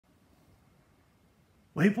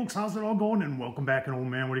Well, hey folks, how's it all going? And welcome back. And oh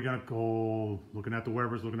man, what are you gonna go? Looking at the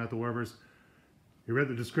Webers. You read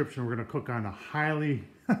the description. We're gonna cook on a highly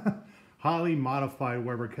modified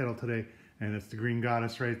Weber kettle today, and it's the Green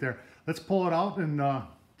Goddess right there. Let's pull it out and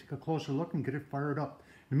take a closer look and get it fired up.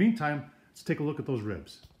 In the meantime, let's take a look at those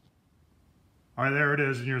ribs. All right, there it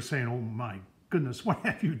is, and you're saying, oh my goodness, what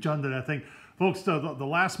have you done to that thing? Folks, the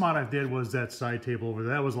last mod I did was that side table over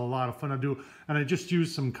there. That was a lot of fun to do, and I just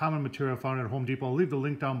used some common material I found at Home Depot. I'll leave the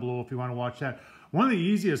link down below if you want to watch that. One of the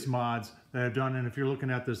easiest mods that I've done, and if you're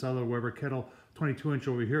looking at this other Weber kettle, 22-inch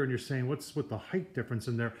over here, and you're saying, what's with the height difference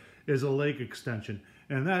in there, is a leg extension.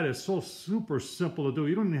 And that is so super simple to do.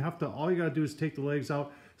 You don't even have to, all you got to do is take the legs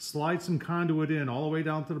out, slide some conduit in all the way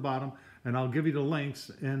down to the bottom, and I'll give you the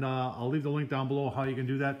links, and I'll leave the link down below how you can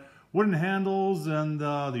do that. Wooden handles and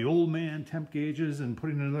the old man temp gauges, and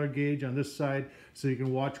putting another gauge on this side so you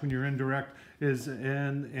can watch when you're indirect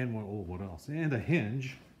what else? And a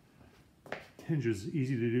hinge. Hinge is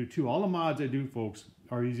easy to do too. All the mods I do, folks,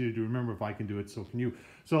 are easy to do. Remember, if I can do it, so can you.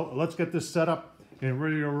 So let's get this set up and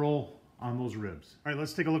ready to roll on those ribs. All right,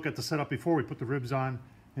 let's take a look at the setup before we put the ribs on.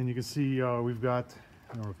 And you can see we've got,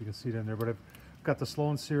 I don't know if you can see it in there, but I've got the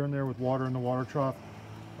slow and sear in there with water in the water trough.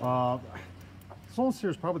 Slow and sear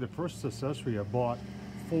is probably the first accessory I bought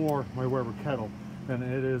for my Weber kettle, and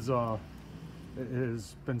it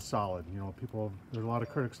has been solid. You know, there's a lot of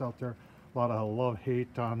critics out there, a lot of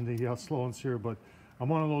love-hate on the slow and sear, but I'm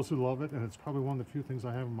one of those who love it, and it's probably one of the few things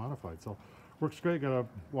I haven't modified. So works great. Got a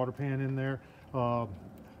water pan in there, a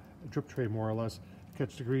drip tray more or less,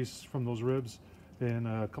 catch the grease from those ribs, and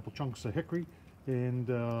a couple chunks of hickory, and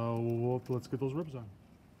let's get those ribs on.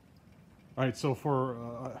 All right, so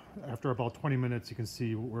for after about 20 minutes, you can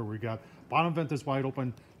see where we got. Bottom vent is wide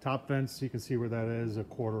open, top vents, you can see where that is, a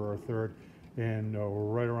quarter or a third, and we're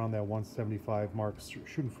right around that 175 mark,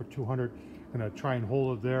 shooting for 200. Gonna try and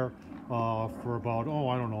hold it there for about,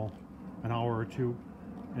 I don't know, an hour or two,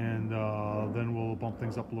 and then we'll bump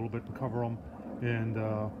things up a little bit and cover them, and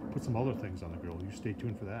put some other things on the grill. You stay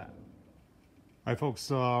tuned for that. All right, folks,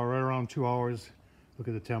 right around 2 hours. Look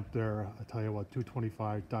at the temp there. I tell you what,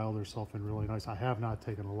 225 dialed herself in really nice. I have not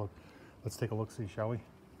taken a look. Let's take a look, see, shall we?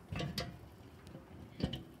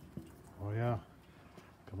 Oh yeah,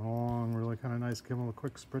 coming along really kind of nice. Give them a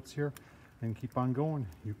quick spritz here and keep on going.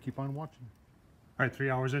 You keep on watching. All right, 3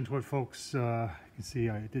 hours into it, folks. You can see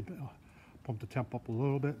I did pump the temp up a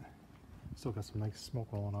little bit. Still got some nice smoke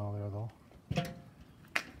rolling out of there though.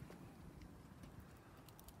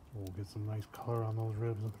 We'll get some nice color on those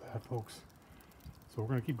ribs. Look at that, folks. So we're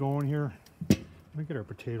going to keep going here. Let me get our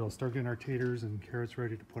potatoes, start getting our taters and carrots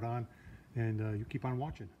ready to put on, and you keep on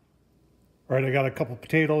watching. All right, I got a couple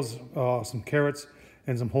potatoes, some carrots,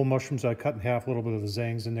 and some whole mushrooms I cut in half, a little bit of the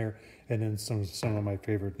zangs in there, and then some of my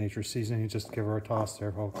favorite nature seasoning. Just give her a toss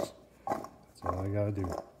there, folks. That's all I got to do.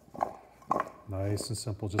 Nice and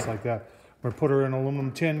simple, just like that. I'm going to put her in an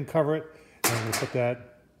aluminum tin, cover it, and I'm going to put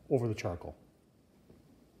that over the charcoal.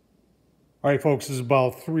 All right, folks, this is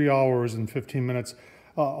about 3 hours and 15 minutes.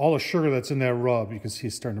 All the sugar that's in that rub, you can see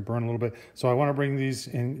it's starting to burn a little bit. So I want to bring these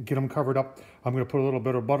and get them covered up. I'm going to put a little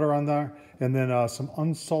bit of butter on there, and then some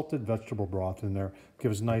unsalted vegetable broth in there.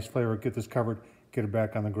 Give us a nice flavor. Get this covered, get it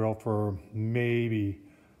back on the grill for maybe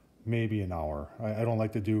an hour. I don't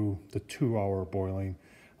like to do the 2 hour boiling.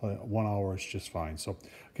 1 hour is just fine. So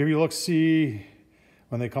give you a look, see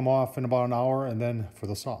when they come off in about an hour, and then for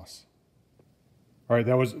the sauce. All right,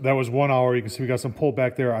 that was 1 hour. You can see we got some pull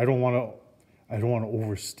back there. I don't want to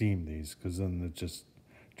over steam these, because then it just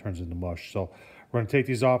turns into mush. So we're going to take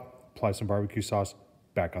these off, apply some barbecue sauce,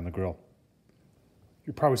 back on the grill.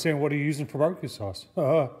 You're probably saying, what are you using for barbecue sauce?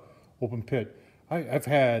 Open pit. I've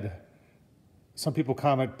had some people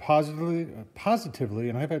comment positively,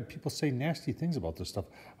 and I've had people say nasty things about this stuff.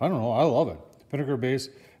 I don't know. I love it. Vinegar base.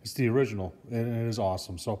 It's the original, and it is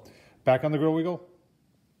awesome. So back on the grill we go.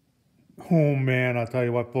 Oh man, I'll tell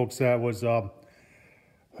you what, folks, that was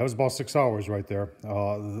about 6 hours right there.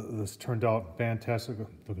 This turned out fantastic.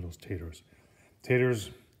 Look at those taters.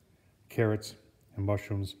 Taters, carrots, and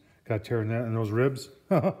mushrooms. Got tearing that and those ribs.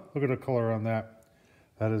 Look at the color on that.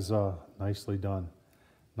 That is nicely done.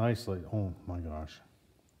 Nicely. Oh my gosh.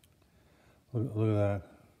 Look at that.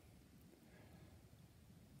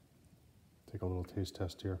 Take a little taste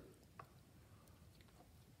test here.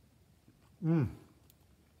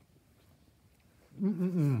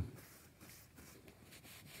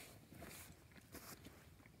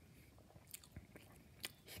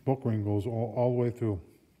 Smoke ring goes all the way through.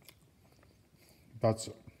 That's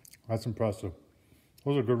impressive.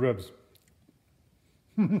 Those are good ribs.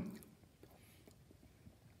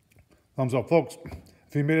 Thumbs up, folks.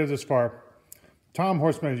 If you made it this far, Tom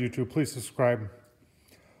Horseman YouTube, please subscribe.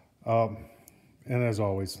 And as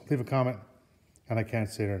always, leave a comment, and I can't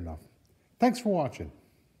say it enough. Thanks for watching.